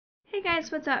Hey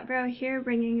guys, what's up? Vero here,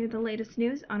 bringing you the latest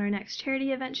news on our next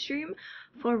charity event stream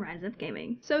for RizeUp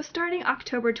Gaming. So starting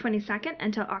October 22nd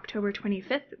until October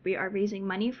 25th, we are raising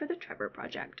money for the Trevor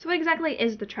Project. So what exactly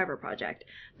is the Trevor Project?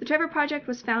 The Trevor Project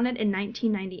was founded in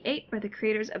 1998 by the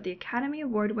creators of the Academy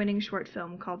Award-winning short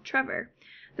film called Trevor.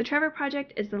 The Trevor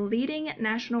Project is the leading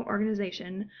national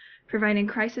organization providing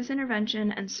crisis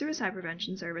intervention and suicide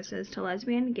prevention services to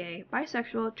lesbian, gay,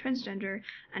 bisexual, transgender,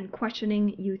 and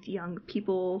questioning young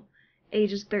people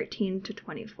ages 13 to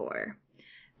 24.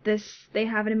 They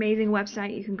have an amazing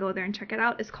website. You can go there and check it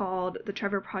out. It's called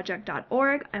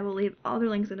thetrevorproject.org. I will leave all the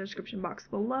links in the description box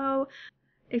below.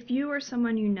 If you or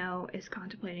someone you know is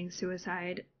contemplating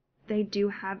suicide, they do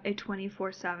have a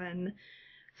 24/7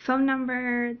 phone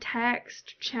number,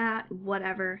 text, chat,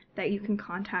 whatever that you can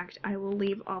contact. I will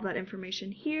leave all that information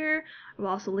here. I will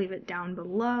also leave it down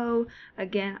below.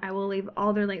 Again, I will leave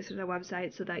all their links to their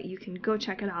website so that you can go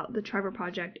check it out,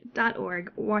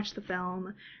 thetrevorproject.org, watch the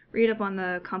film, read up on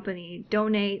the company,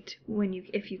 donate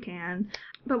if you can.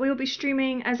 But we will be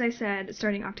streaming, as I said,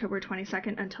 starting October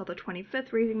 22nd until the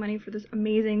 25th, raising money for this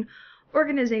amazing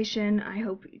organization. I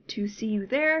hope to see you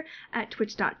there at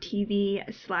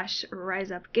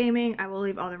twitch.tv/RizeUp Gaming. I will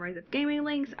leave all the RizeUp Gaming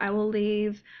links. I will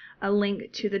leave a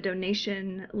link to the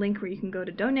donation link where you can go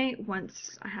to donate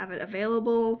once I have it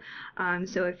available.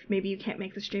 So if maybe you can't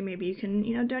make the stream, maybe you can,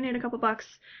 donate a couple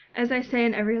bucks. As I say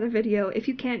in every other video, if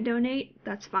you can't donate,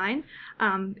 that's fine.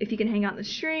 If you can hang out in the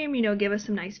stream, give us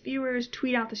some nice viewers,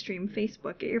 tweet out the stream,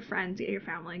 Facebook, get your friends, get your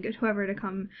family, get whoever to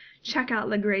come check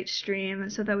out the great stream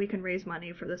so that we can raise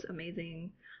money for this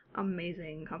amazing,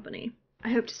 amazing company. I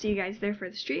hope to see you guys there for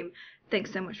the stream.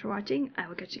 Thanks so much for watching. I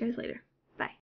will catch you guys later.